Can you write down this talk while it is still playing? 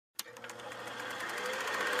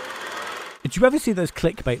Did you ever see those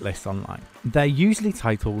clickbait lists online? They're usually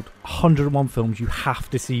titled 101 films you have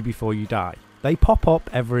to see before you die. They pop up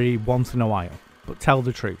every once in a while, but tell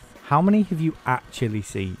the truth. How many have you actually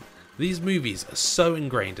seen? These movies are so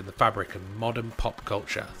ingrained in the fabric of modern pop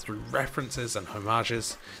culture through references and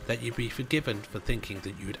homages that you'd be forgiven for thinking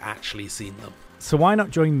that you'd actually seen them. So why not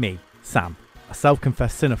join me, Sam, a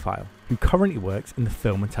self-confessed cinephile who currently works in the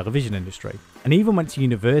film and television industry and even went to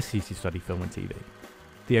university to study film and TV.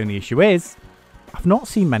 The only issue is, I've not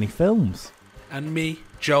seen many films. And me,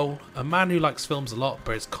 Joel, a man who likes films a lot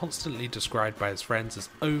but is constantly described by his friends as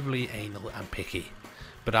overly anal and picky.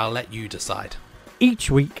 But I'll let you decide. Each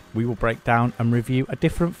week we will break down and review a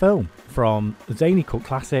different film, from zany cult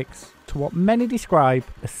classics to what many describe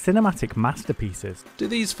as cinematic masterpieces. Do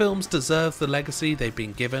these films deserve the legacy they've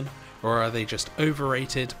been given, or are they just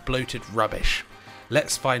overrated, bloated rubbish?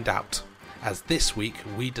 Let's find out, as this week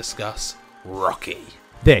we discuss Rocky.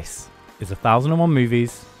 This is 1001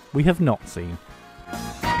 movies we have not seen.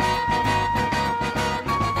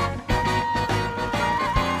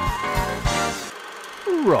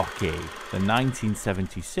 Rocky, the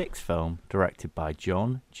 1976 film directed by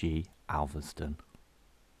John G. Alveston.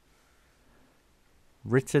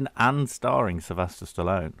 Written and starring Sylvester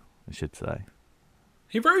Stallone, I should say.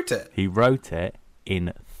 He wrote it? He wrote it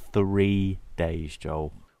in 3 days,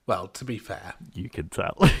 Joel. Well, to be fair, you can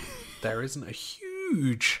tell. There isn't a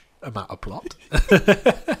huge amount of plot.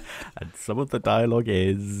 And some of the dialogue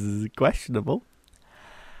is questionable.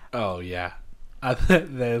 Oh, yeah. And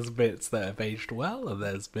there's bits that have aged well, and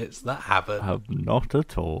there's bits that haven't. Not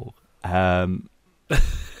at all. Yeah,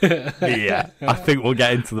 I think we'll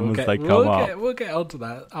get into them as they come up. We'll get onto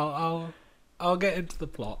that. I'll get into the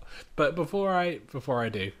plot. But before I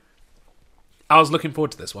do, I was looking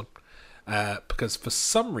forward to this one because for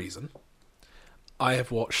some reason I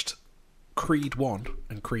have watched Creed 1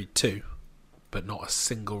 and Creed 2, but not a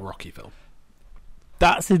single Rocky film.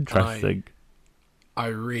 That's interesting. I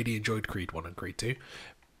really enjoyed Creed 1 and Creed 2,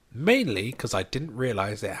 mainly because I didn't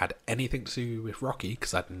realise it had anything to do with Rocky,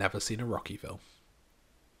 because I'd never seen a Rocky film.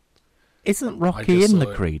 Isn't Rocky in the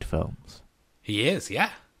Creed films? He is,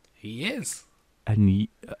 yeah. He is. And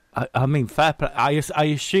I mean, fair play. I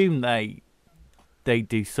assume they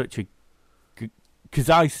do such a good... Because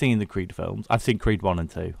I've seen the Creed films. I've seen Creed 1 and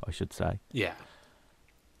 2, I should say. Yeah.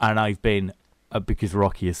 And I've been... because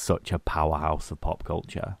Rocky is such a powerhouse of pop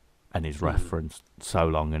culture and is referenced so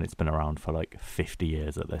long, and it's been around for like 50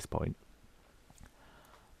 years at this point.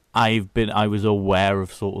 I was aware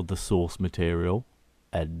of sort of the source material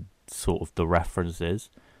and sort of the references.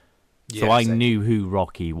 Yeah, so I knew who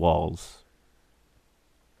Rocky was.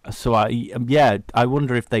 So I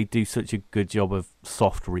wonder if they do such a good job of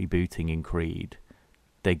soft rebooting in Creed.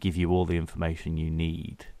 They give you all the information you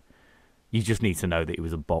need. You just need to know that he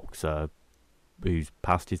was a boxer who's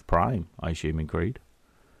past his prime, I assume, in Creed.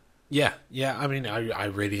 Yeah. I mean, I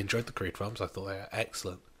really enjoyed the Creed films. I thought they were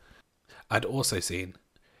excellent. I'd also seen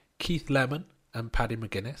Keith Lemon and Paddy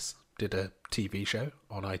McGuinness did a TV show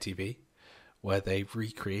on ITV where they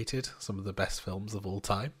recreated some of the best films of all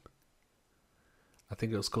time. I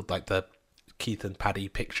think it was called like the Keith and Paddy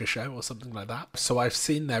Picture Show or something like that. So I've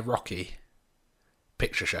seen their Rocky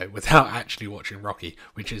picture show without actually watching Rocky,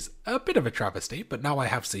 which is a bit of a travesty, but now I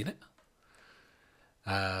have seen it.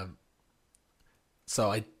 So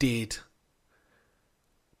I did.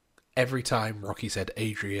 Every time Rocky said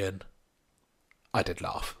Adrian, I did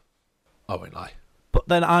laugh. I won't lie. But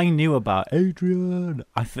then I knew about Adrian.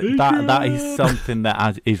 I think that is something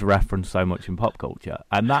that is referenced so much in pop culture,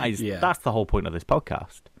 and that's the whole point of this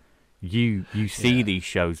podcast. You see these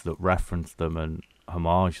shows that reference them and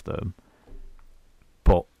homage them,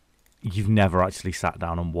 but you've never actually sat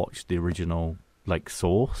down and watched the original like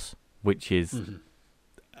source, which is,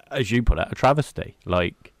 as you put it, a travesty.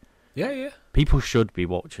 Like, people should be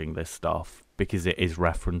watching this stuff because it is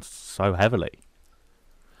referenced so heavily.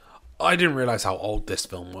 I didn't realise how old this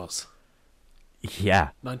film was. Yeah.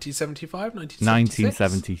 1975?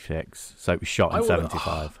 1976. So it was shot in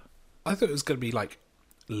 75. I thought it was going to be like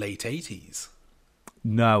late 80s.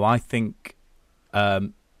 No, I think... so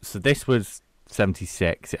this was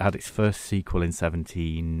 76. It had its first sequel in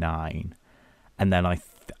 79. And then I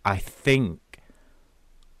think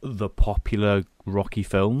the popular Rocky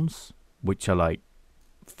films, which are like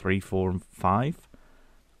 3, 4, and 5,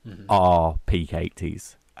 are peak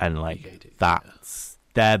 80s. And like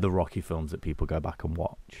they're the Rocky films that people go back and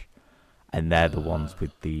watch, and they're the ones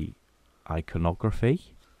with the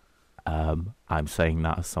iconography. I'm saying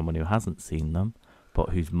that as someone who hasn't seen them, but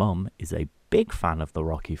whose mum is a big fan of the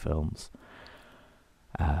Rocky films,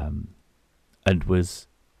 and was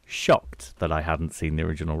shocked that I hadn't seen the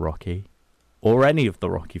original Rocky. or any of the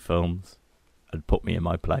Rocky films and put me in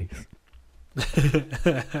my place.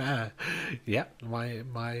 Yeah,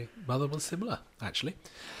 my mother was similar, actually.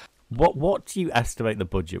 What do you estimate the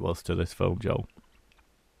budget was to this film, Joel?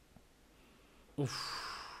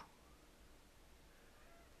 Oof.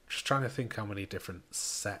 Just trying to think how many different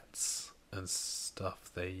sets and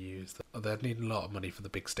stuff they used. They'd need a lot of money for the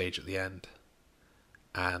big stage at the end.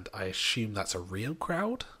 And I assume that's a real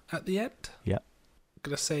crowd at the end? Yeah. I'm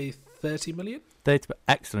going to say 30 million?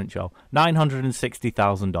 Excellent, Joel.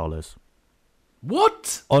 $960,000.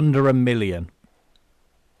 What? Under $1 million.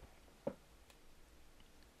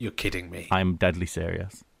 You're kidding me. I'm deadly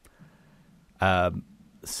serious.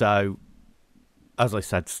 So, as I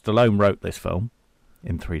said, Stallone wrote this film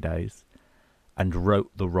in 3 days and wrote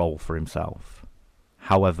the role for himself.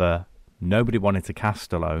 However, nobody wanted to cast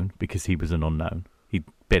Stallone because he was an unknown. He'd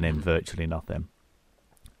been in virtually nothing.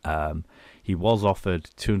 He was offered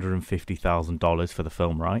 $250,000 for the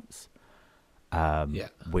film rights,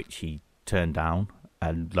 which he turned down.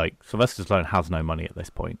 And Sylvester Stallone has no money at this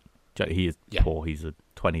point. He is poor. He's a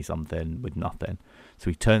 20-something with nothing. So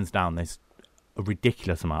he turns down this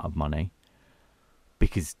ridiculous amount of money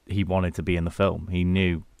because he wanted to be in the film. He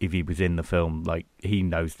knew if he was in the film, he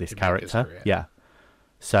knows this character. Yeah.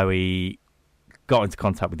 So he got into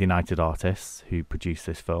contact with United Artists, who produced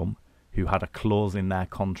this film, who had a clause in their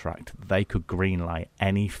contract that they could greenlight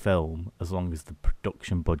any film as long as the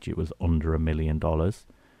production budget was under $1 million.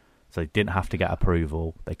 So they didn't have to get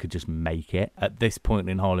approval. They could just make it. At this point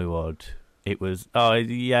in Hollywood, it was, if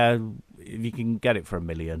you can get it for $1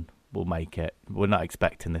 million, we'll make it. We're not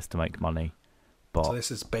expecting this to make money. But so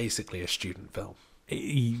this is basically a student film.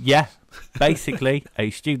 Yeah, basically a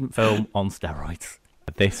student film on steroids.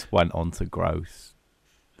 This went on to gross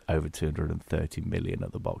over $230 million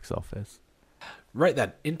at the box office. Right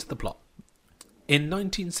then, into the plot. In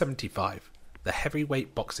 1975, the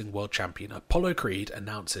heavyweight boxing world champion Apollo Creed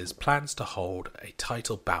announces plans to hold a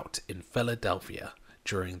title bout in Philadelphia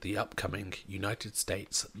during the upcoming United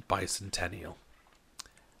States Bicentennial.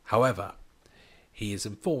 However, he is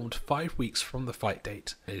informed 5 weeks from the fight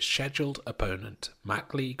date his scheduled opponent,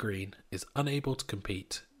 Matt Lee Green, is unable to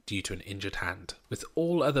compete due to an injured hand. With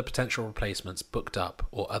all other potential replacements booked up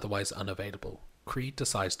or otherwise unavailable, Creed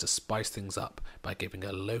decides to spice things up by giving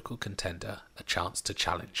a local contender a chance to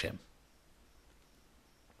challenge him.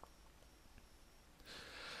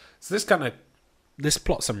 So this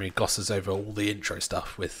plot summary glosses over all the intro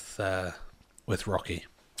stuff with Rocky.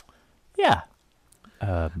 Yeah.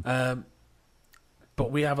 But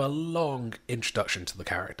we have a long introduction to the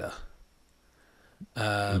character.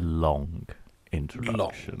 Long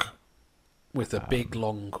introduction. Long. With a big,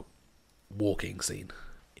 long walking scene.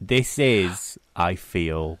 This is, I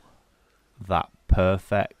feel, that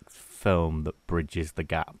perfect film that bridges the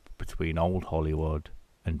gap between old Hollywood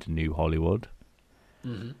and new Hollywood.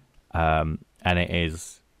 Mm-hmm. And it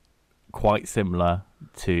is quite similar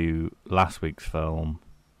to last week's film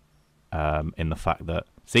in the fact that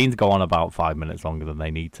scenes go on about 5 minutes longer than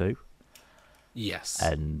they need to. Yes.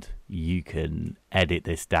 And you can edit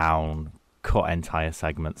this down, cut entire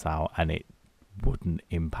segments out, and it wouldn't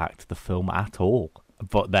impact the film at all.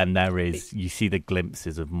 But then you see the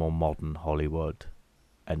glimpses of more modern Hollywood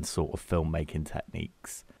and sort of filmmaking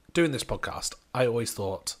techniques. Doing this podcast, I always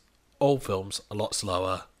thought old films a lot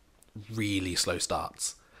slower, really slow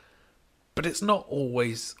starts. But it's not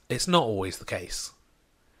always the case.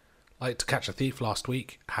 Like To Catch a Thief last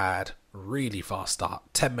week had a really fast start,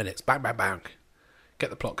 10 minutes, bang, bang, bang, get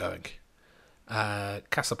the plot going.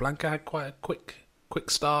 Casablanca had quite a quick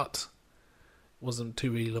start, wasn't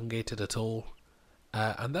too elongated at all,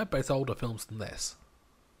 and they're both older films than this.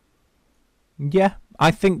 Yeah, I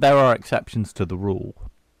think there are exceptions to the rule.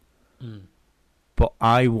 But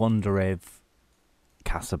I wonder if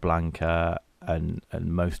Casablanca and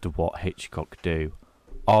most of what Hitchcock do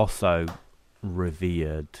also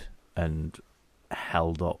revered and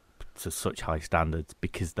held up to such high standards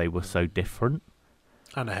because they were so different.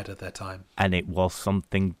 And ahead of their time. And it was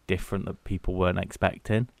something different that people weren't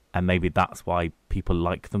expecting. And maybe that's why people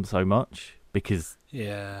like them so much. Because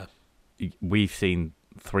we've seen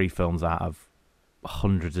 3 films out of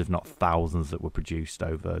hundreds, if not thousands, that were produced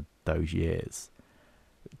over those years.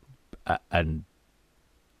 And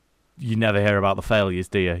you never hear about the failures,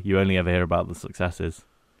 do you? You only ever hear about the successes.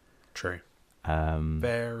 True.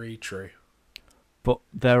 Very true. But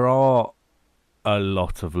there are a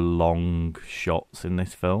lot of long shots in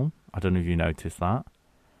this film. I don't know if you noticed that.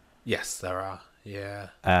 Yes, there are. Yeah.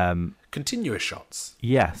 Continuous shots.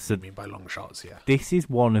 Yes. What do you mean by long shots? Yeah. This is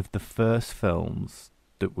one of the first films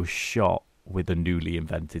that was shot with a newly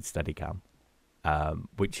invented Steadicam.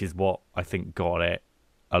 which is what I think got it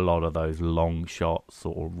a lot of those long shots,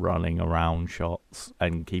 sort of running around shots,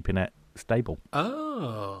 and keeping it stable.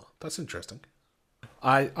 Oh, that's interesting.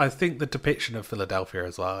 I think the depiction of Philadelphia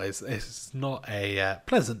as well is not a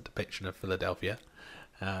pleasant depiction of Philadelphia.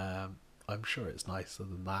 I'm sure it's nicer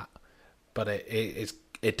than that, but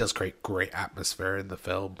it does create great atmosphere in the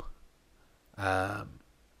film.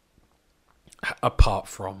 Apart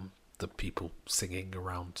from the people singing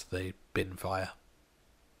around the bin fire,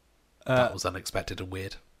 that was unexpected and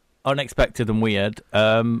weird. Unexpected and weird.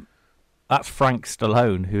 That's Frank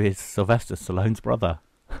Stallone, who is Sylvester Stallone's brother.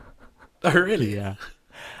 Oh, really? Yeah.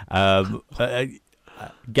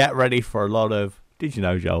 Get ready for a lot of. Did you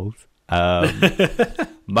know, Joel's?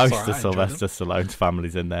 Most Sorry, of Sylvester Stallone's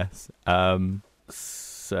family's in this.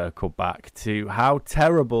 Circle back to how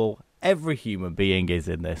terrible every human being is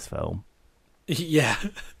in this film. Yeah.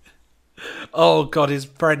 Oh God, his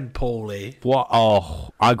friend Paulie. What?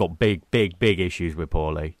 Oh, I got big issues with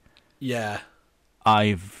Paulie. Yeah.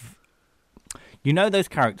 You know those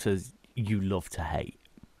characters you love to hate?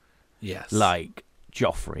 Yes. Like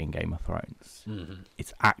Joffrey in Game of Thrones. Mm-hmm.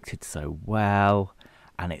 It's acted so well,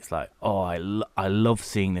 and it's like, oh, I love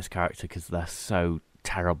seeing this character because they're so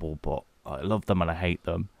terrible, but I love them and I hate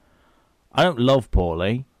them. I don't love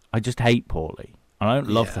Paulie. I just hate Paulie. I don't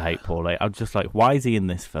love to hate Paulie. I'm just like, why is he in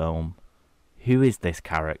this film? Who is this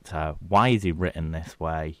character? Why is he written this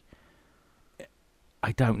way?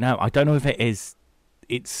 I don't know. I don't know if it's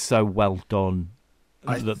so well done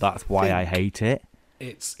that's why I hate it.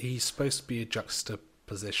 He's supposed to be a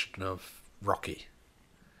juxtaposition of Rocky.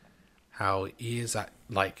 How he is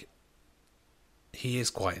he is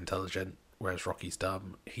quite intelligent, whereas Rocky's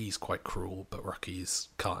dumb. He's quite cruel, but Rocky's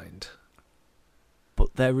kind.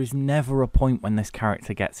 But there is never a point when this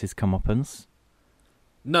character gets his comeuppance.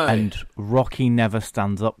 No. And Rocky never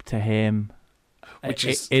stands up to him. Which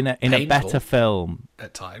is in a better film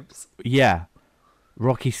at times. Yeah.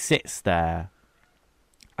 Rocky sits there,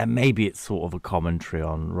 and maybe it's sort of a commentary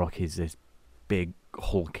on Rocky's this big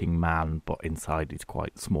hulking man, but inside he's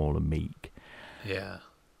quite small and meek. Yeah.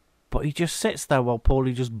 But he just sits there while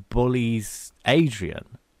Paulie just bullies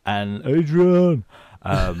Adrian. And Adrian!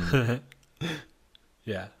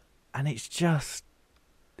 Yeah. And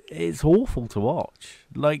it's awful to watch.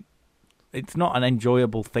 Like, it's not an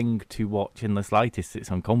enjoyable thing to watch in the slightest. It's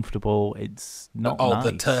uncomfortable. It's not nice.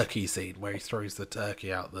 The turkey scene where he throws the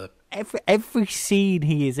turkey out the... Every scene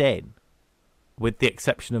he is in, with the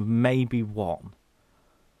exception of maybe one,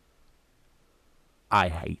 I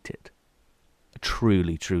hated.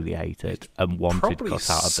 Truly truly and wanted cut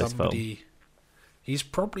out of this film. He's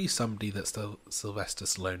probably somebody that Sylvester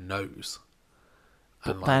Stallone knows.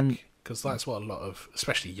 But and then... Because that's what a lot of,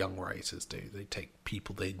 especially young writers do. They take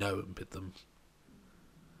people they know and put them...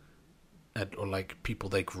 or like people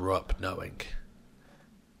they grew up knowing.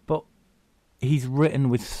 But he's written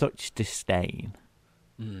with such disdain.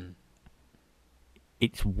 Mm.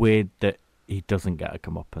 It's weird that he doesn't get a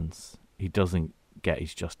comeuppance. He doesn't get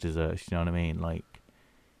his just desserts, you know what I mean? Like,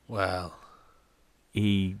 well,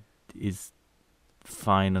 he is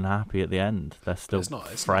fine and happy at the end. They're still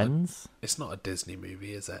friends. It's not a Disney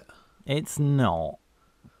movie, is it? It's not.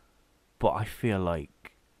 But I feel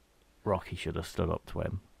like Rocky should have stood up to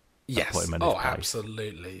him. Yes. Put him in his place.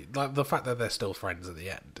 Absolutely. Like the fact that they're still friends at the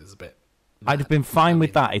end is a bit mad. I'd have been fine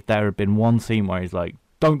with that if there had been one scene where he's like,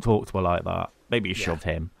 don't talk to her like that. Maybe he shoved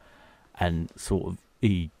him. And sort of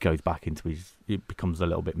he goes back into it becomes a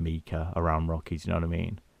little bit meeker around Rocky, do you know what I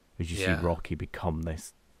mean? As you see Rocky become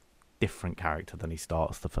this different character than he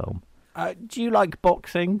starts the film. Do you like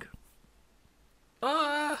boxing?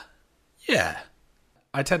 Yeah.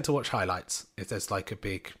 I tend to watch highlights. If there's like a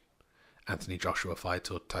big Anthony Joshua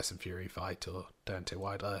fight or Tyson Fury fight or Deontay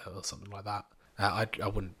Wilder or something like that, I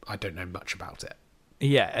don't know much about it.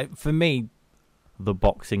 Yeah, for me, the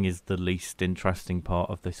boxing is the least interesting part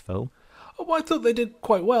of this film. Oh, well, I thought they did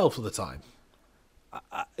quite well for the time.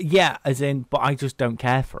 Yeah, as in, but I just don't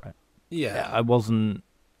care for it. Yeah. I wasn't...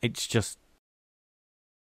 It's just...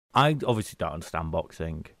 I obviously don't understand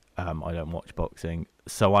boxing. I don't watch boxing.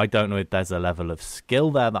 So I don't know if there's a level of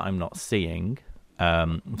skill there that I'm not seeing,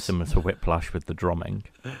 similar to Whiplash with the drumming.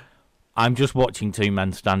 I'm just watching two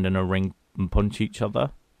men stand in a ring and punch each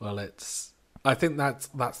other. Well, I think that's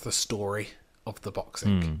the story of the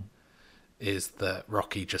boxing, is that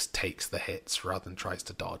Rocky just takes the hits rather than tries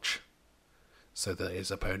to dodge, so that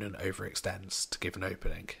his opponent overextends to give an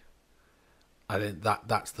opening. I think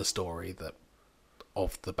that's the story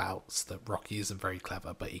of the bouts, that Rocky isn't very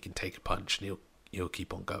clever, but he can take a punch and he'll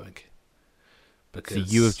keep on going. Because so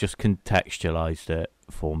you have just contextualized it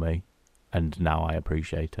for me, and now I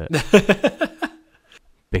appreciate it.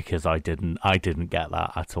 because I didn't get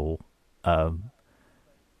that at all.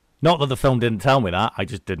 Not that the film didn't tell me that, I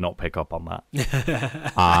just did not pick up on that.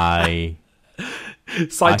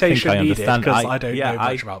 Citation I needed, understand. because I don't know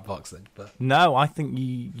much about boxing. But no, I think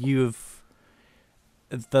you have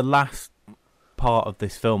the last part of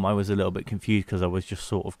this film. I was a little bit confused because I was just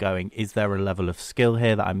sort of going, is there a level of skill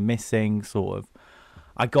here that I'm missing? Sort of,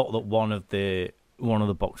 I got that one of the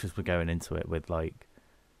boxers were going into it with like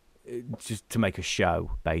just to make a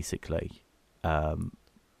show, basically, and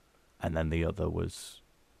then the other was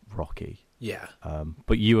Rocky. yeah,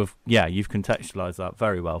 But you've contextualized that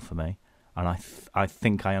very well for me, and I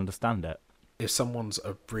think I understand it. if someone's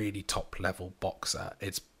a really top level boxer,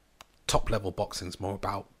 it's top level boxing's more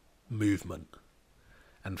about movement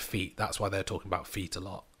and feet. That's why they're talking about feet a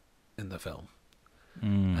lot in the film.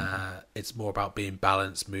 It's more about being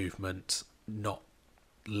balanced, movement, not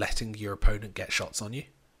letting your opponent get shots on you.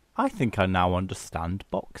 I think I now understand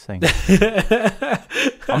boxing.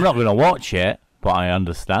 I'm not going to watch it, but I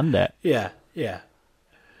understand it. Yeah.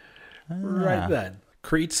 Right then.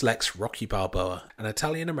 Creed selects Rocky Balboa, an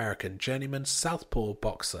Italian-American journeyman southpaw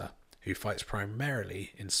boxer who fights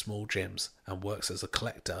primarily in small gyms and works as a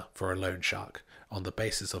collector for a loan shark on the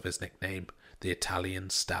basis of his nickname, the Italian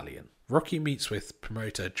Stallion. Rocky meets with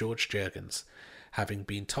promoter George Jurgens, having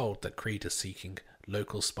been told that Creed is seeking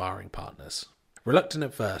local sparring partners. Reluctant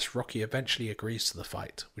at first, Rocky eventually agrees to the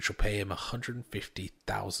fight, which will pay him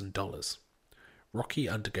 $150,000. Rocky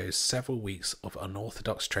undergoes several weeks of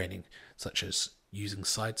unorthodox training, such as using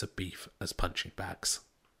sides of beef as punching bags.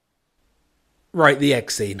 Right, the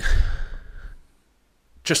egg scene.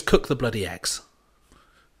 Just cook the bloody eggs.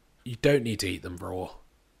 You don't need to eat them raw.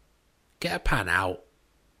 Get a pan out,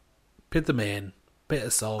 put them in, bit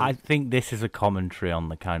of salt. I think this is a commentary on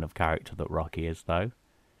the kind of character that Rocky is, though.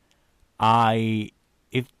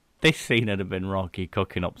 If this scene had been Rocky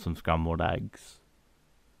cooking up some scrambled eggs,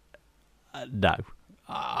 no.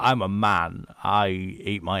 I'm a man. I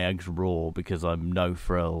eat my eggs raw because I'm no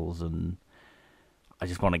frills and I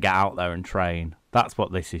just want to get out there and train. That's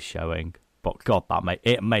what this is showing. But God,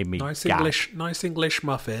 it made me nice gag. Nice English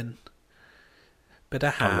muffin, bit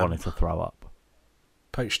of ham. I wanted to throw up.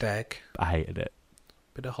 Poached egg. I hated it.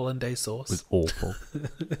 Bit of hollandaise sauce. It was awful.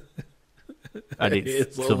 And it's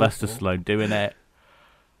It's Sylvester awful. Stallone doing it.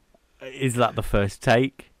 Is that the first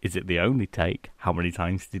take? Is it the only take? How many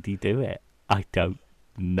times did he do it? I don't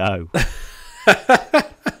know.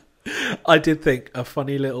 I did think a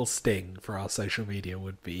funny little sting for our social media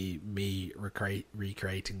would be me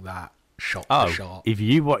recreating that shot for shot. If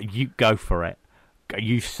you want, you go for it.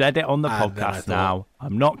 You said it on the And then I podcast thought- now.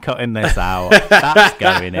 I'm not cutting this out. That's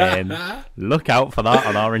going in. Look out for that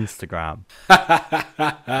on our Instagram.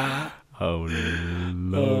 Oh,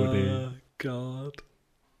 lordy. Oh, God.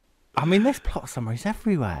 I mean, this plot summary's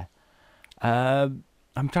everywhere. I'm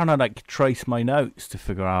trying to trace my notes to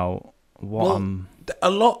figure out what I'm...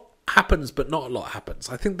 A lot happens, but not a lot happens.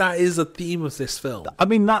 I think that is a theme of this film. I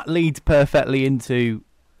mean, that leads perfectly into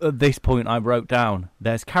this point I wrote down.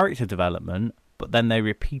 There's character development, but then they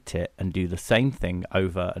repeat it and do the same thing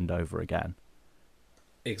over and over again.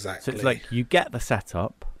 Exactly. So it's like you get the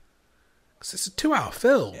setup. 'Cause it's a 2-hour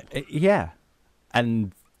film. Yeah.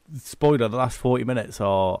 And spoiler, the last 40 minutes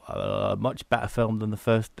are a much better film than the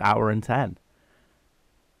first hour and 10.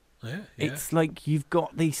 Yeah. It's like you've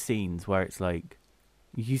got these scenes where it's like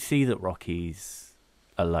you see that Rocky's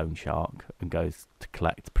a loan shark and goes to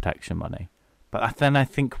collect protection money. But then I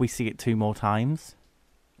think we see it 2 more times,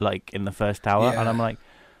 like in the first hour. Yeah. And I'm like,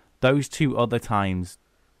 those 2 other times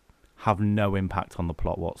have no impact on the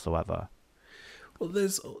plot whatsoever. Well,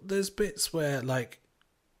 there's bits where, like,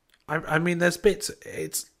 I mean, there's bits,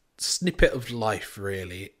 it's snippet of life,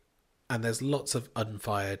 really, and there's lots of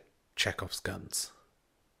unfired Chekhov's guns,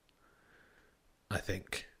 I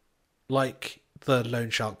think. Like, the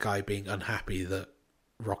loan shark guy being unhappy that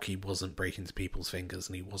Rocky wasn't breaking to people's fingers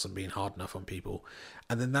and he wasn't being hard enough on people,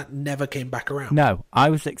 and then that never came back around. No,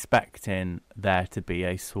 I was expecting there to be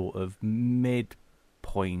a sort of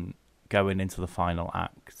midpoint going into the final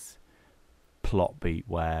act plot beat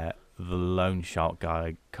where the loan shark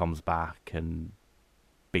guy comes back and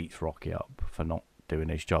beats Rocky up for not doing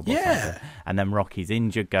his job or something. And then Rocky's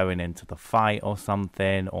injured going into the fight or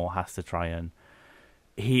something, or has to try and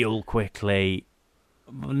heal quickly.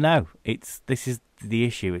 No, this is the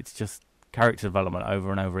issue. It's just character development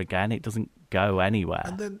over and over again. It doesn't go anywhere.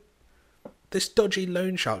 And then this dodgy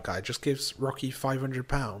loan shark guy just gives Rocky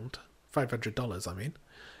 $500, I mean,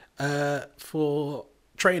 for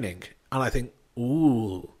training. And I think,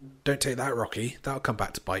 ooh, don't take that, Rocky. That'll come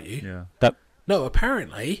back to bite you. Yeah. No,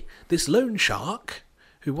 apparently, this loan shark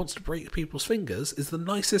who wants to break people's fingers, is the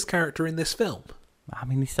nicest character in this film. I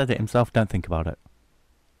mean, he said it himself. Don't think about it.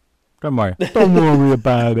 Don't worry. Don't worry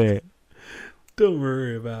about it. Don't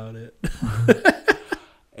worry about it.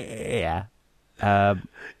 Yeah.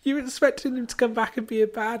 You expected him to come back and be a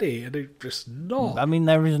baddie, and he's just not. I mean,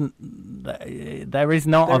 there is not There a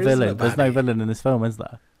isn't a villain. There's no baddie. villain in this film, is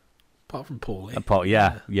there? Apart from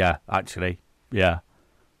Paulie. Yeah, actually. Yeah.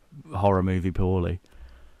 Horror movie Paulie.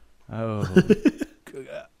 Oh.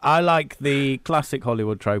 I like the classic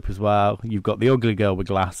Hollywood trope as well. You've got the ugly girl with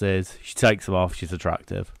glasses. She takes them off. She's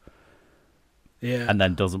attractive. Yeah. And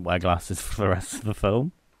then doesn't wear glasses for the rest of the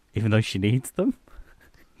film, even though she needs them.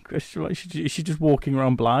 Christian, is she just walking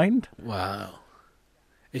around blind? Wow.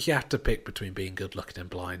 If you have to pick between being good looking and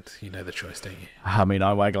blind, you know the choice, don't you? I mean,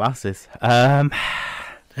 I wear glasses. So do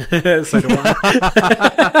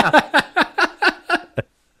I.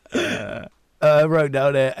 I wrote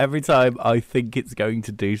down here, every time I think it's going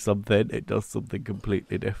to do something, it does something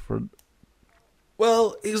completely different.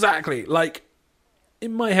 Well, exactly. Like,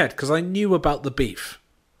 in my head, because I knew about the beef.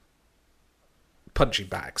 Punching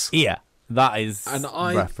bags. Yeah, that is And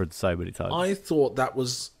referenced so many times. I thought that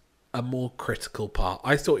was a more critical part.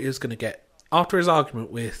 I thought he was going to get... After his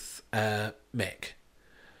argument with Mick,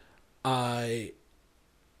 I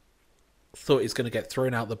thought he was going to get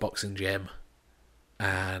thrown out the boxing gym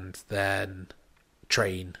and then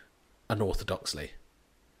train unorthodoxly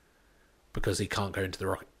because he can't go into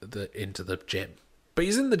the gym. But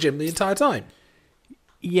he's in the gym the entire time.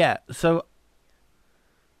 Yeah, so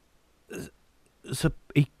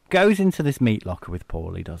he goes into this meat locker with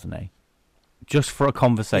Paulie, doesn't he? Just for a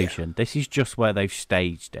conversation. Yeah. This is just where they've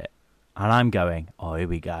staged it. And I'm going, oh, here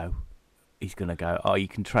we go. He's going to go, oh, you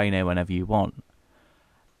can train here whenever you want.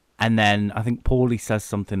 And then I think Paulie says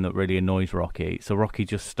something that really annoys Rocky. So Rocky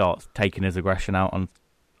just starts taking his aggression out on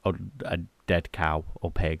a dead cow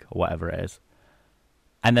or pig or whatever it is.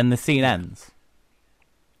 And then the scene ends.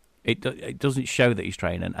 It doesn't show that he's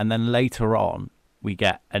training. And then later on, we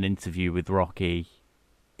get an interview with Rocky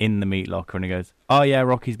in the meat locker. And he goes, oh, yeah,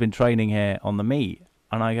 Rocky's been training here on the meat.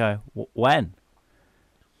 And I go, when?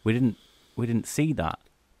 We didn't see that.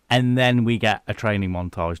 And then we get a training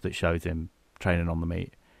montage that shows him training on the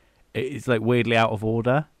meat. It's like weirdly out of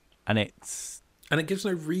order, and it gives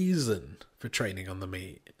no reason for training on the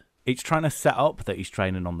meat. It's trying to set up that he's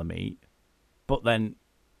training on the meat, but then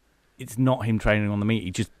it's not him training on the meat.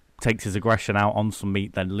 He just takes his aggression out on some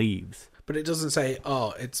meat, then leaves. But it doesn't say,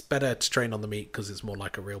 oh, it's better to train on the meat because it's more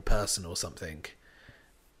like a real person or something.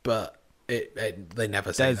 But they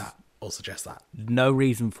never say that or suggest that. No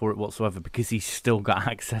reason for it whatsoever because he's still got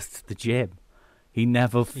access to the gym. He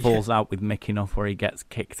never falls out with Mick enough where he gets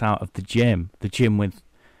kicked out of the gym with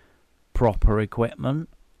proper equipment.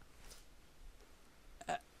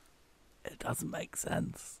 It doesn't make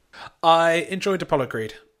sense. I enjoyed Apollo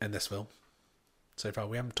Creed in this film. So far,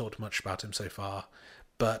 we haven't talked much about him so far,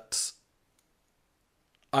 but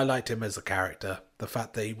I liked him as a character. The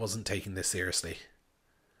fact that he wasn't taking this seriously.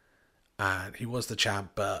 And he was the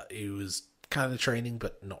champ, but he was kind of training,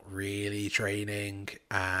 but not really training,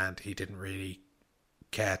 and he didn't really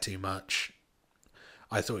care too much.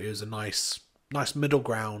 I thought it was a nice middle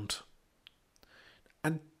ground,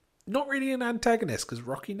 and not really an antagonist because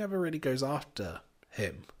Rocky never really goes after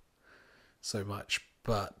him so much.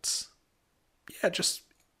 But yeah, just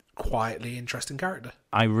quietly interesting character.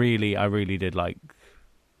 I really did like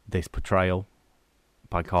this portrayal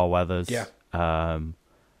by Carl Weathers. Yeah.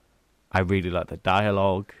 I really liked the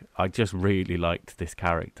dialogue. I just really liked this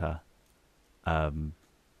character.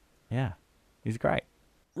 Yeah, he's great.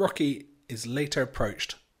 Rocky is later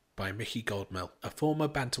approached by Mickey Goldmill, a former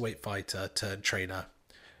bantamweight fighter turned trainer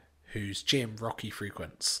whose gym Rocky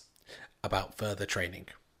frequents, about further training.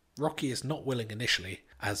 Rocky is not willing initially,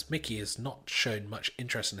 as Mickey has not shown much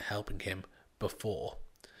interest in helping him before,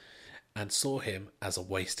 and saw him as a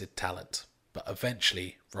wasted talent, but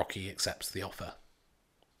eventually Rocky accepts the offer.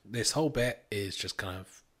 This whole bit is just kind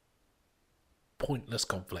of pointless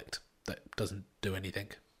conflict that doesn't do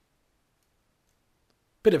anything.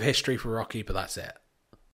 Bit of history for Rocky, but that's it.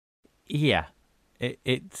 Yeah,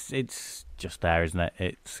 it's just there, isn't it?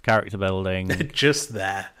 It's character building. Just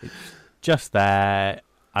there. Just there.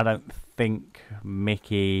 I don't think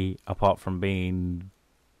Mickey, apart from being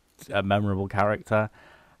a memorable character,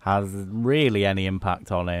 has really any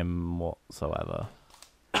impact on him whatsoever.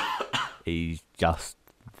 He's just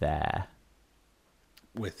there.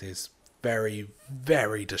 With his very,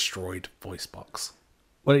 very destroyed voice box.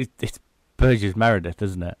 Well, it's Burgess Meredith,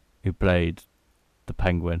 isn't it? Who played the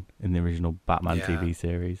Penguin in the original Batman TV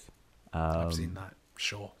series. I've seen that,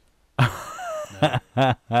 sure.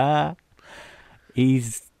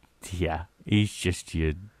 He's just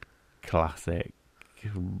your classic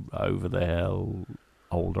over the hill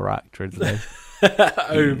older actor, isn't he?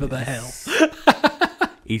 Over the hill.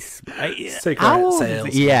 He's Cigarette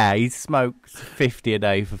sales. Yeah, he's smoked 50 a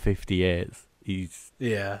day for 50 years. His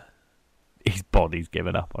body's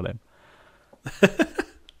given up on him.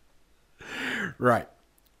 Right.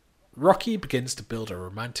 Rocky begins to build a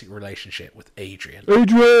romantic relationship with Adrian.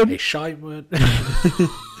 A shy woman.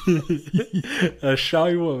 A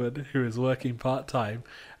shy woman who is working part-time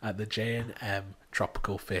at the J&M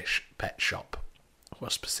Tropical Fish Pet Shop.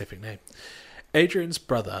 What a specific name. Adrian's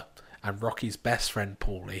brother and Rocky's best friend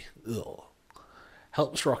Paulie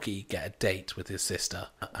helps Rocky get a date with his sister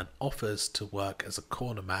and offers to work as a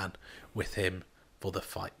corner man with him for the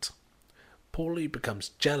fight. Paulie becomes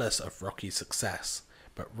jealous of Rocky's success,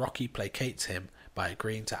 but Rocky placates him by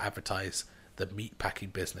agreeing to advertise the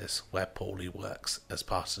meatpacking business where Paulie works as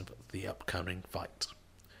part of the upcoming fight.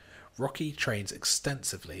 Rocky trains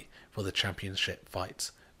extensively for the championship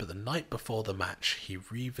fight, but the night before the match he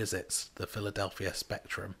revisits the Philadelphia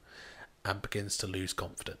Spectrum and begins to lose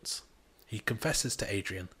confidence. He confesses to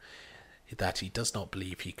Adrian that he does not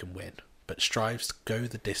believe he can win, but strives to go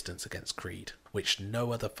the distance against Creed, which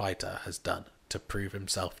no other fighter has done, to prove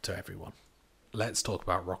himself to everyone. Let's talk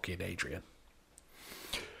about Rocky and Adrian.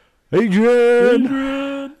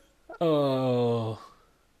 Adrian! Oh,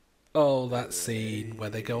 that scene where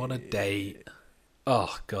they go on a date.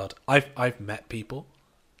 Oh God, I've met people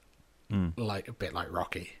like a bit like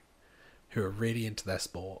Rocky, who are really into their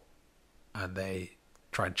sport, and they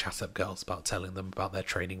try and chat up girls about telling them about their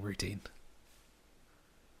training routine.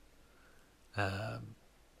 And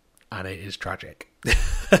it is tragic.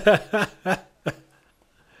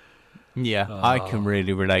 Yeah, I can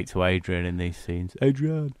really relate to Adrian in these scenes.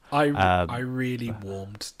 Adrian! I really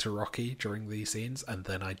warmed to Rocky during these scenes, and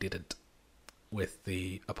then I didn't with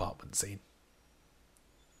the apartment scene.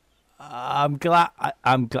 I'm glad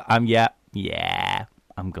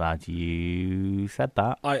you said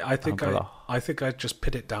that. I think I just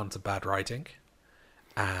put it down to bad writing,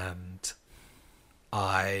 and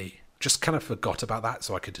I just kind of forgot about that,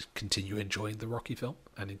 so I could continue enjoying the Rocky film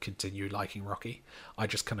and continue liking Rocky. I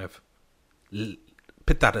just kind of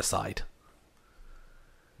put that aside,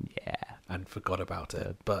 and forgot about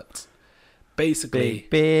it. But basically,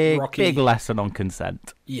 big lesson on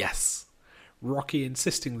consent. Yes, Rocky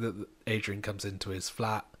insisting that Adrian comes into his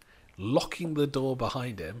flat, locking the door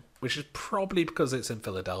behind him, which is probably because it's in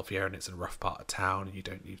Philadelphia and it's in a rough part of town and you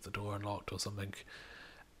don't leave the door unlocked or something.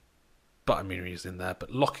 But I mean, he's in there,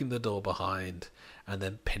 but locking the door behind and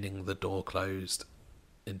then pinning the door closed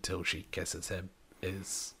until she kisses him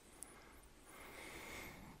is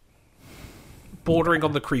bordering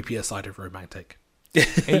on the creepier side of romantic.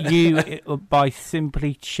 By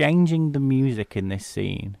simply changing the music in this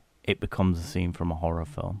scene, it becomes a scene from a horror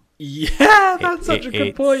film. Yeah, that's such a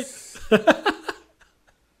good point.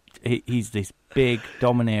 He's this big,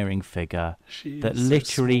 domineering figure that so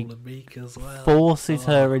literally small and meek as well. forces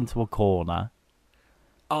her into a corner.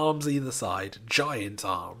 Arms either side, giant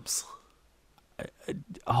arms.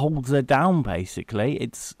 Holds her down, basically.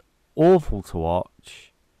 It's awful to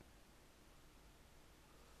watch.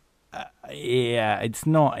 It's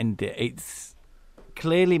not. It's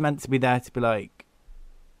clearly meant to be there to be like,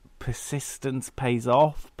 persistence pays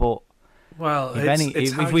off, but well,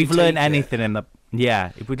 if we've learned anything in the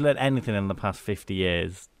if we'd learned anything in the past 50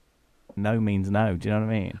 years, no means no. Do you know what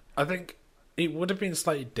I mean? I think it would have been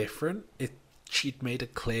slightly different if she'd made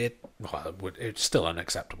it clear. Well, it's still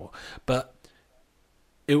unacceptable, but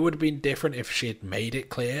it would have been different if she had made it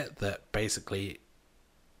clear that basically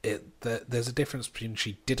there's a difference between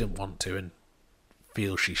she didn't want to and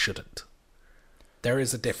feel she shouldn't. There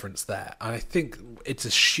is a difference there. And I think it's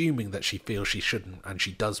assuming that she feels she shouldn't and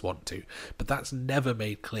she does want to, but that's never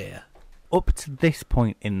made clear. Up to this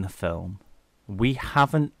point in the film, we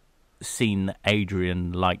haven't seen that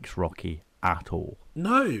Adrian likes Rocky at all.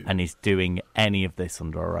 No. And is doing any of this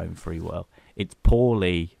under her own free will. It's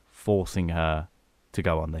Paulie forcing her to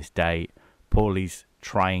go on this date. Paulie's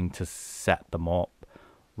trying to set them up.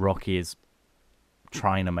 Rocky is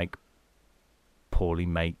trying to make Paulie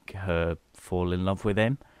make her fall in love with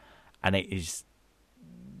him, and it's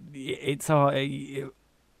a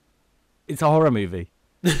horror movie.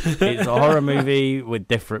 It's a horror movie with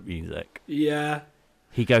different music. Yeah.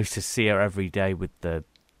 He goes to see her every day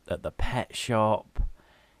at the pet shop.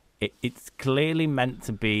 It's clearly meant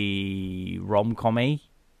to be rom-com-y,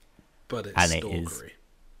 but it's and stalkery. It is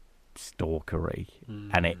stalkery,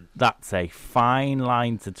 and that's a fine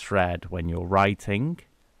line to tread when you're writing.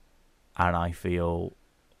 And I feel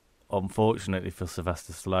unfortunately for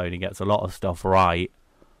Sylvester Stallone, he gets a lot of stuff right,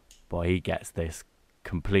 but he gets this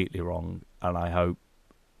completely wrong. And I hope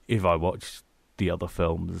if I watch the other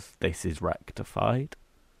films, this is rectified.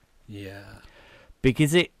 Yeah.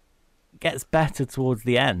 Because it gets better towards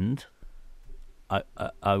the end,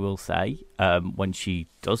 I will say, when she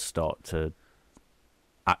does start to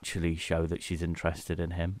actually show that she's interested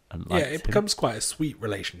in him. And likes him. Becomes quite a sweet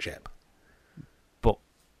relationship. But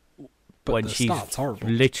when the she's start's horrible.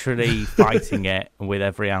 literally fighting it with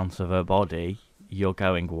every ounce of her body, you're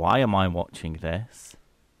going, why am I watching this?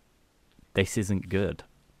 This isn't good.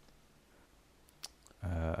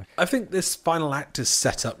 I think this final act is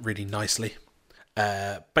set up really nicely.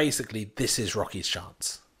 Basically, this is Rocky's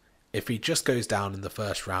chance. If he just goes down in the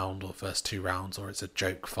first round or first 2 rounds, or it's a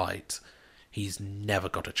joke fight, he's never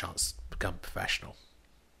got a chance to become professional.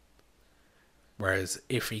 Whereas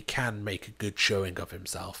if he can make a good showing of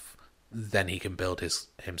himself, then he can build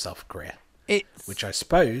himself a career. Which I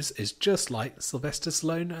suppose is just like Sylvester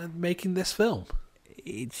Stallone making this film.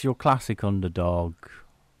 It's your classic underdog,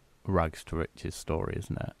 rags to riches story,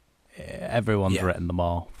 isn't it? Everyone's written them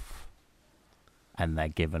off, and they're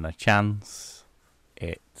given a chance.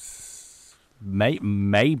 It's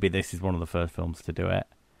maybe this is one of the first films to do it.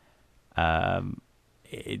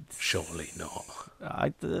 It's surely not.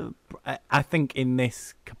 I think in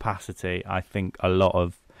this capacity, I think a lot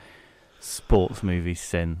of sports movies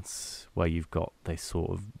since where you've got this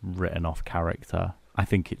sort of written off character, I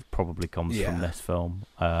think it probably comes from this film.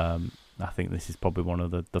 I think this is probably one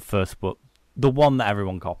of the first, but the one that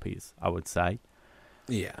everyone copies, I would say.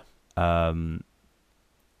 Yeah. But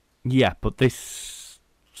this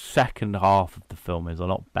second half of the film is a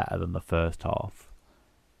lot better than the first half.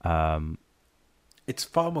 It's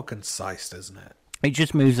far more concise, isn't it? It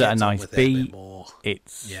just moves at a nice beat.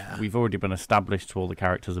 We've already been established to all the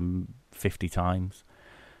characters 50 times.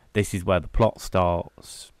 This is where the plot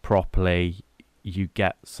starts properly. You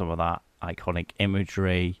get some of that iconic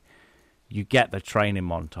imagery. You get the training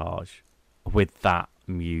montage with that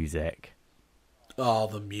music. Oh,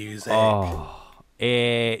 the music. Oh,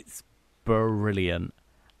 it's brilliant.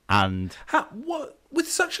 And with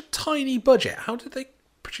such a tiny budget, how did they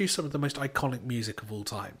produce some of the most iconic music of all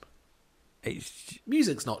time?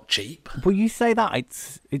 Music's not cheap. Well, you say that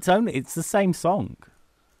it's the same song,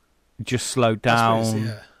 just slowed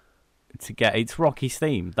down to get. It's Rocky's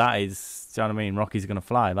theme. That is, do you know what I mean? Rocky's Gonna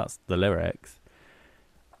Fly. That's the lyrics.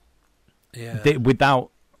 Yeah.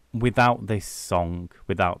 Without this song,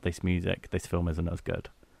 without this music, this film isn't as good.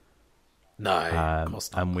 No, of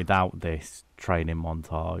course not. And without this training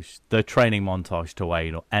montage, the training montage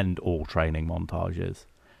to end all training montages.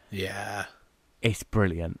 Yeah, it's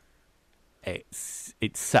brilliant. It's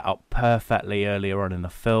set up perfectly earlier on in the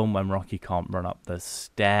film when Rocky can't run up the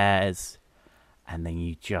stairs, and then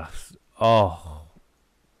you just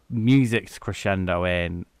music's crescendo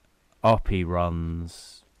in, up he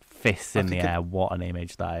runs, fists in the air. What an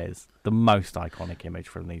image that is! The most iconic image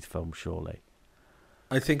from these films, surely.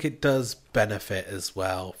 I think it does benefit as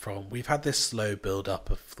well from, we've had this slow build up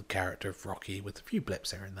of the character of Rocky with a few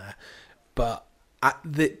blips here and there, but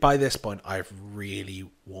by this point I've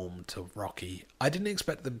really warmed to Rocky. I didn't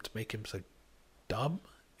expect them to make him so dumb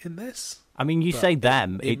in this. I mean, you say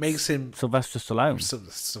them, it makes him Sylvester Stallone.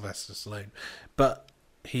 Sylvester Stallone, but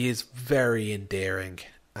he is very endearing,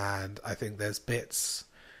 and I think there's bits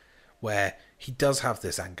where he does have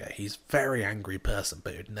this anger. He's a very angry person,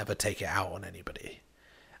 but he'd never take it out on anybody.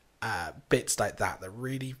 Bits like that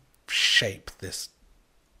really shape this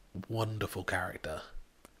wonderful character.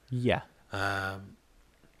 Yeah.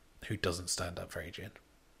 Who doesn't stand up for Adrian.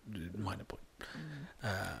 Minor point.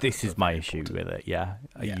 This is my issue with it, yeah.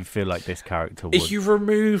 You feel like this character would... If you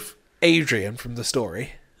remove Adrian from the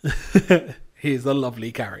story, he's a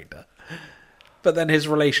lovely character. But then his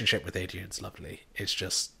relationship with Adrian's lovely. It's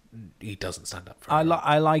just, he doesn't stand up for him.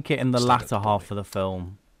 I like it in the latter half of the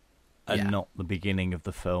film. And not the beginning of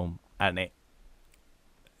the film, and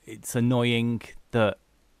it's annoying that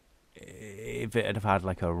if it had had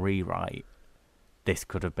like a rewrite, this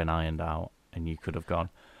could have been ironed out, and you could have gone,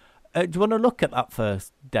 do you want to look at that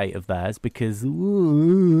first date of theirs, because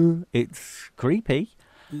it's creepy.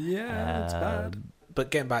 Yeah, it's bad.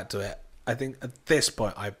 But getting back to it, I think at this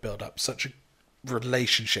point I've built up such a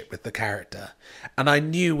relationship with the character, and I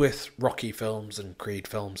knew with Rocky films and Creed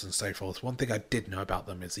films and so forth, one thing I did know about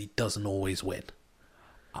them is he doesn't always win.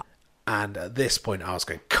 And at this point I was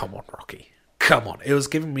going, come on Rocky, come on. It was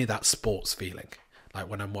giving me that sports feeling, like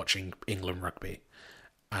when I'm watching England rugby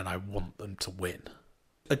and I want them to win.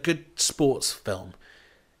 A good sports film,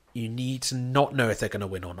 you need to not know if they're going to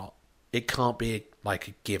win or not. it can't be like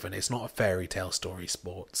a given. It's not a fairy tale story,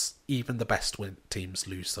 sports. Even the best teams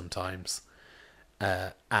lose sometimes.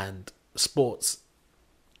 And sports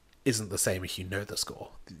isn't the same if you know the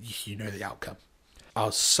score. You know the outcome. I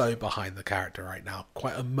was so behind the character right now.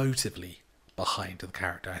 Quite emotively behind the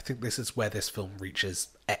character. I think this is where this film reaches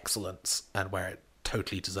excellence and where it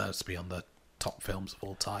totally deserves to be on the top films of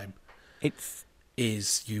all time.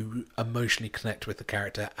 Is you emotionally connect with the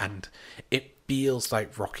character and it feels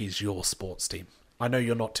like Rocky's your sports team. I know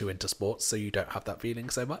you're not too into sports, so you don't have that feeling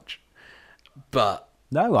so much. But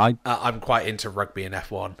no, I'm quite into rugby and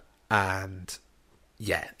F1, and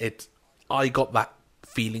yeah, I got that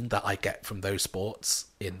feeling that I get from those sports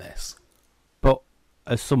in this. But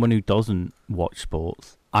as someone who doesn't watch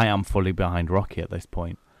sports, I am fully behind Rocky at this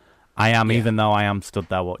point. I am, even though I am stood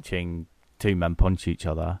there watching two men punch each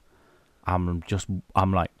other. I'm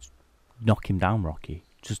like, knock him down, Rocky.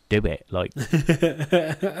 Just do it. Like,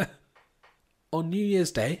 on New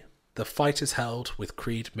Year's Day, the fight is held with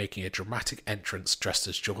Creed making a dramatic entrance dressed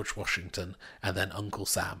as George Washington and then Uncle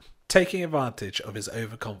Sam. Taking advantage of his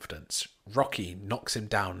overconfidence, Rocky knocks him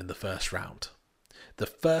down in the first round. The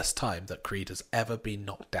first time that Creed has ever been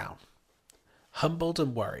knocked down. Humbled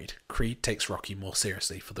and worried, Creed takes Rocky more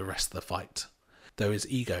seriously for the rest of the fight, though his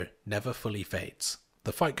ego never fully fades.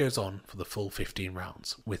 The fight goes on for the full 15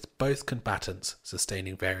 rounds, with both combatants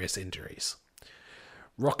sustaining various injuries.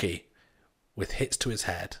 Rocky, with hits to his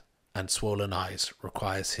head and swollen eyes,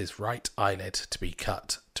 requires his right eyelid to be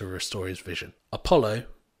cut to restore his vision. Apollo,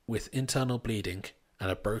 with internal bleeding and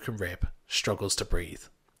a broken rib, struggles to breathe.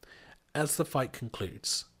 As the fight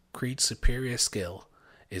concludes, Creed's superior skill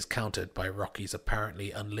is countered by Rocky's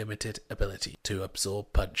apparently unlimited ability to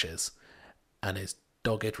absorb punches and his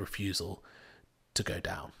dogged refusal to go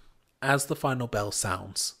down. As the final bell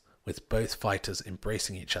sounds, with both fighters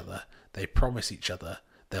embracing each other, they promise each other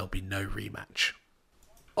there'll be no rematch.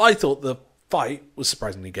 I thought the fight was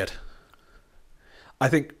surprisingly good. I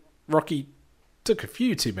think Rocky took a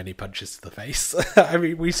few too many punches to the face. I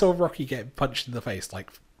mean, we saw Rocky get punched in the face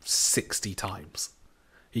like 60 times.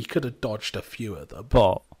 He could have dodged a few of them.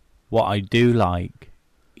 But what I do like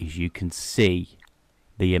is you can see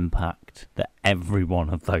the impact that every one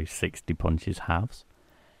of those 60 punches has.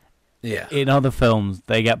 Yeah. In other films,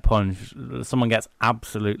 they get punched, someone gets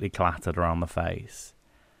absolutely clattered around the face,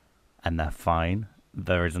 and they're fine.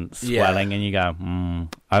 There isn't swelling, and you go,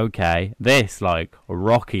 okay. This, like,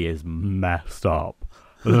 Rocky is messed up.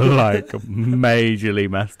 Like, majorly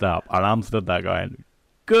messed up. And I'm stood there going,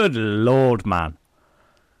 good Lord, man.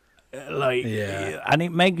 Like, and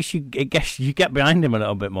it makes you, you get behind him a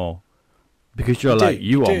little bit more. Because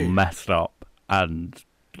you are messed up, and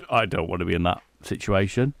I don't want to be in that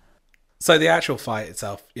situation. So the actual fight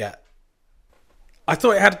itself, I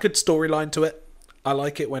thought it had a good storyline to it. I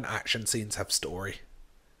like it when action scenes have story.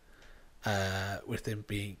 With him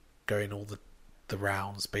going all the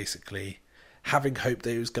rounds, basically having hope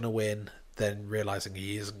that he was going to win, then realising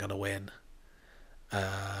he isn't going to win,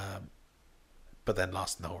 but then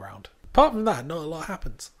lasting the whole round. Apart from that, not a lot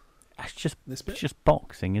happens. It's just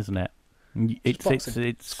boxing, isn't it?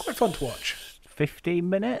 It's quite fun to watch. 15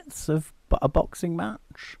 minutes of a boxing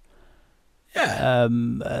match. Yeah.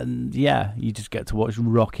 And you just get to watch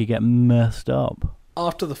Rocky get messed up.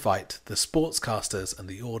 After the fight, the sportscasters and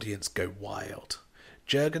the audience go wild.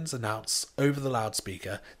 Jurgens announced over the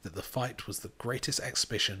loudspeaker that the fight was the greatest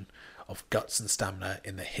exhibition of guts and stamina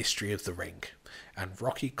in the history of the ring, and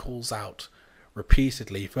Rocky calls out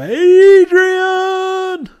repeatedly for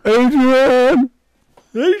Adrian! Adrian!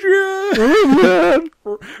 Adrian!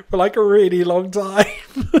 For like a really long time.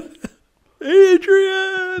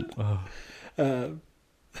 Adrian!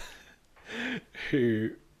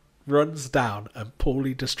 Who runs down and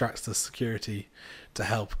poorly distracts the security to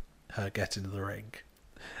help her get into the ring.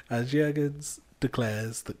 As Jurgens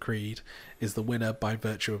declares that Creed is the winner by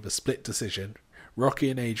virtue of a split decision, Rocky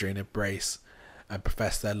and Adrian embrace and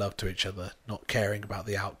profess their love to each other, not caring about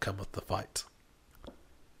the outcome of the fight.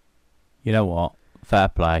 You know what? Fair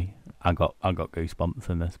play. I got goosebumps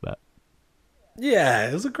in this bit. Yeah,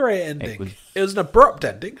 it was a great ending. It was an abrupt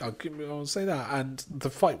ending, I'll say that, and the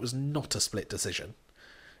fight was not a split decision.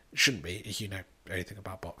 It shouldn't be, if you know anything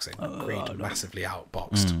about boxing. Creed massively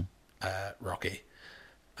outboxed Rocky.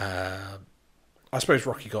 I suppose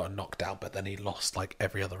Rocky got a knockdown, but then he lost like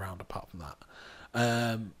every other round apart from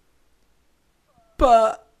that.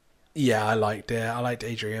 But yeah, I liked it. I liked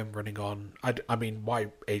Adrian running on. I mean, why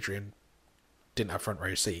Adrian didn't have front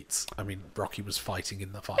row seats? I mean, Rocky was fighting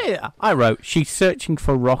in the fight. Yeah, I wrote, she's searching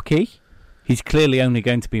for Rocky. He's clearly only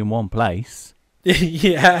going to be in one place.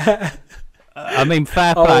 Yeah. I mean,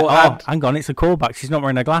 fair play. Hang on, it's a callback. She's not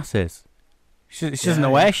wearing her glasses. She doesn't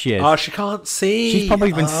know where she is. Oh, she can't see. She's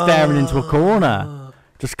probably been staring into a corner,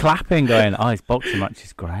 just clapping, going, "Oh, his boxing match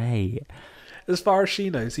is great." As far as she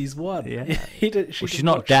knows, he's won. Yeah. She's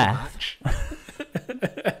not deaf.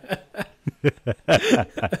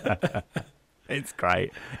 It's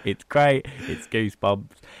great. It's great. It's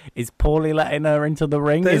goosebumps. Is Paulie letting her into the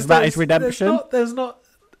ring? Is that his redemption? There's not.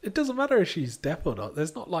 It doesn't matter if she's deaf or not.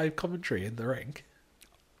 There's not live commentary in the ring.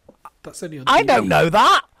 That's only on TV. I don't know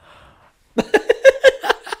that.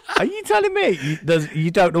 Are you telling me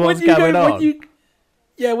you don't know what's going on?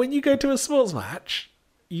 When you go to a sports match,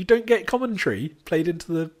 you don't get commentary played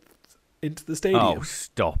into the stadium. Oh,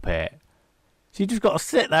 stop it! So you just got to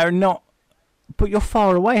sit there and not. But you're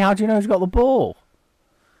far away. How do you know who's got the ball?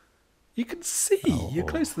 You can see. You're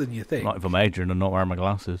closer than you think. Not if I'm Adrian and not wearing my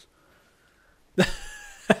glasses.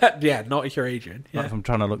 Yeah, not if you're Adrian. Yeah. Not if I'm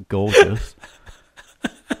trying to look gorgeous.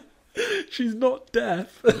 She's not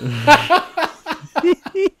deaf.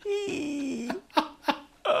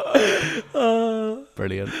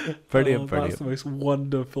 Brilliant. That's the most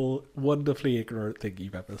wonderfully ignorant thing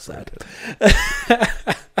you've ever said.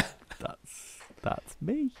 That's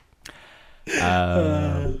me.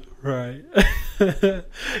 Right.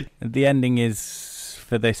 The ending is,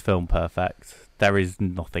 for this film, perfect. There is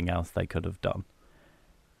nothing else they could have done.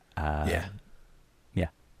 Yeah.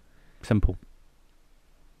 Simple.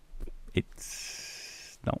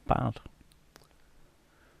 It's not bad.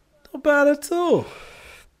 Not bad at all.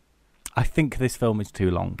 I think this film is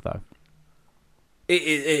too long, though. It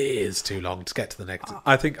is too long to get to the next.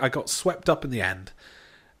 I think I got swept up in the end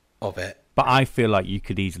of it. But I feel like you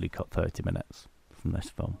could easily cut 30 minutes from this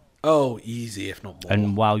film. Oh, easy, if not more.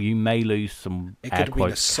 And while you may lose some, it could have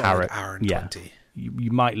been a solid hour and 20.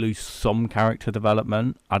 You might lose some character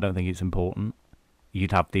development. I don't think it's important.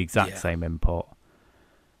 You'd have the exact same input.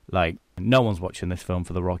 Like, no one's watching this film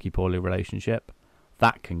for the Rocky-Paulie relationship.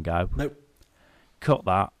 That can go. Nope. Cut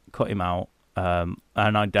that. Cut him out. And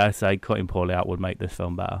I dare say cutting Paulie out would make this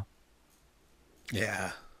film better.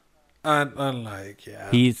 Yeah. And like,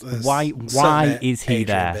 why is he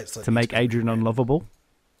there? To make Adrian unlovable?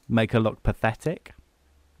 Make her look pathetic?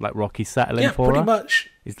 Like Rocky's settling for her? Yeah, pretty much.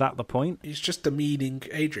 Is that the point? He's just demeaning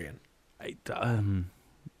Adrian. I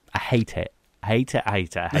hate it. I hate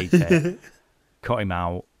it. Cut him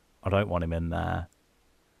out. I don't want him in there.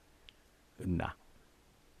 Nah.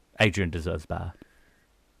 Adrian deserves better.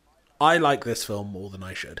 I like this film more than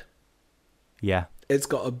I should. Yeah. It's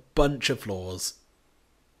got a bunch of flaws.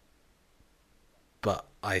 But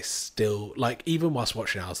I still, like, even whilst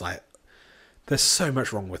watching it, I was like, there's so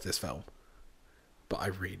much wrong with this film. But I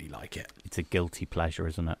really like it. It's a guilty pleasure,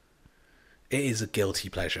 isn't it? It is a guilty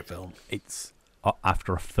pleasure film. It's,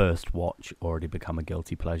 after a first watch, already become a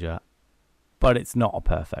guilty pleasure. But it's not a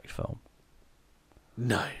perfect film.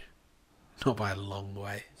 No. Not by a long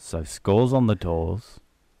way. So, scores on the doors,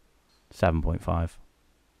 7.5.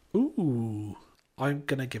 Ooh. I'm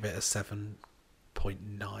going to give it a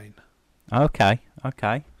 7.9. Okay,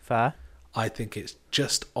 fair. I think it's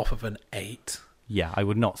just off of an 8. Yeah, I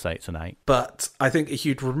would not say it's an 8. But I think if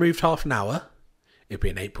you'd removed half an hour, it'd be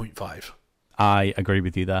an 8.5. I agree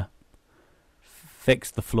with you there.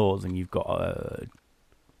 Fix the flaws and you've got a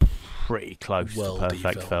pretty close to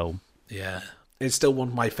perfect film. Yeah. It's still one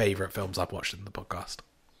of my favourite films I've watched in the podcast.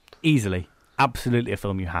 Easily. Absolutely a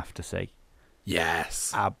film you have to see.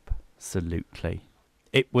 Yes. Absolutely.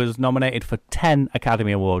 It was nominated for 10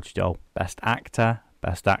 Academy Awards, Joel. Best Actor,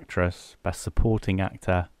 Best Actress, Best Supporting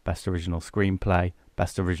Actor, Best Original Screenplay,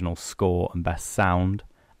 Best Original Score, and Best Sound.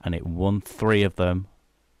 And it won 3 of them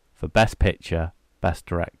for Best Picture, Best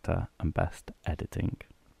Director, and Best Editing.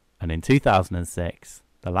 And in 2006,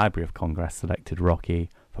 the Library of Congress selected Rocky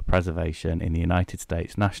for preservation in the United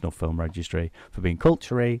States National Film Registry for being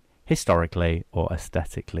culturally, historically, or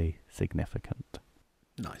aesthetically significant.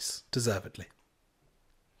 Nice. Deservedly.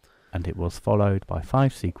 And it was followed by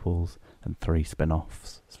 5 sequels and 3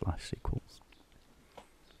 spin-offs/sequels.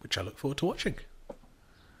 Which I look forward to watching.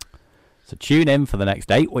 So tune in for the next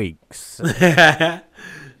 8 weeks.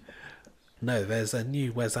 No, there's a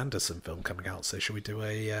new Wes Anderson film coming out, so should we do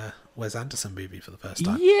a Wes Anderson movie for the first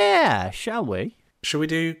time? Yeah, shall we? Should we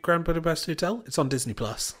do Grand Budapest Hotel? It's on Disney+.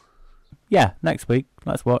 Yeah, next week.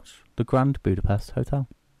 Let's watch The Grand Budapest Hotel.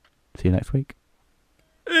 See you next week.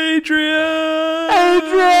 Adrian!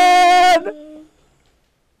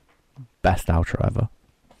 Best outro ever.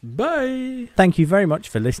 Bye. Thank you very much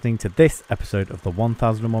for listening to this episode of the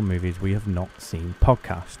 1001 Movies We Have Not Seen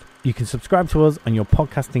podcast. You can subscribe to us on your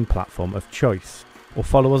podcasting platform of choice. or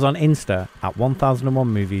follow us on Insta at 1001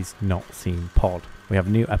 Movies Not Seen Pod. We have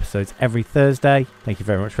new episodes every Thursday. Thank you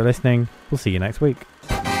very much for listening. We'll see you next week.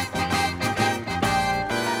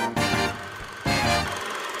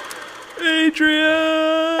 Adrian!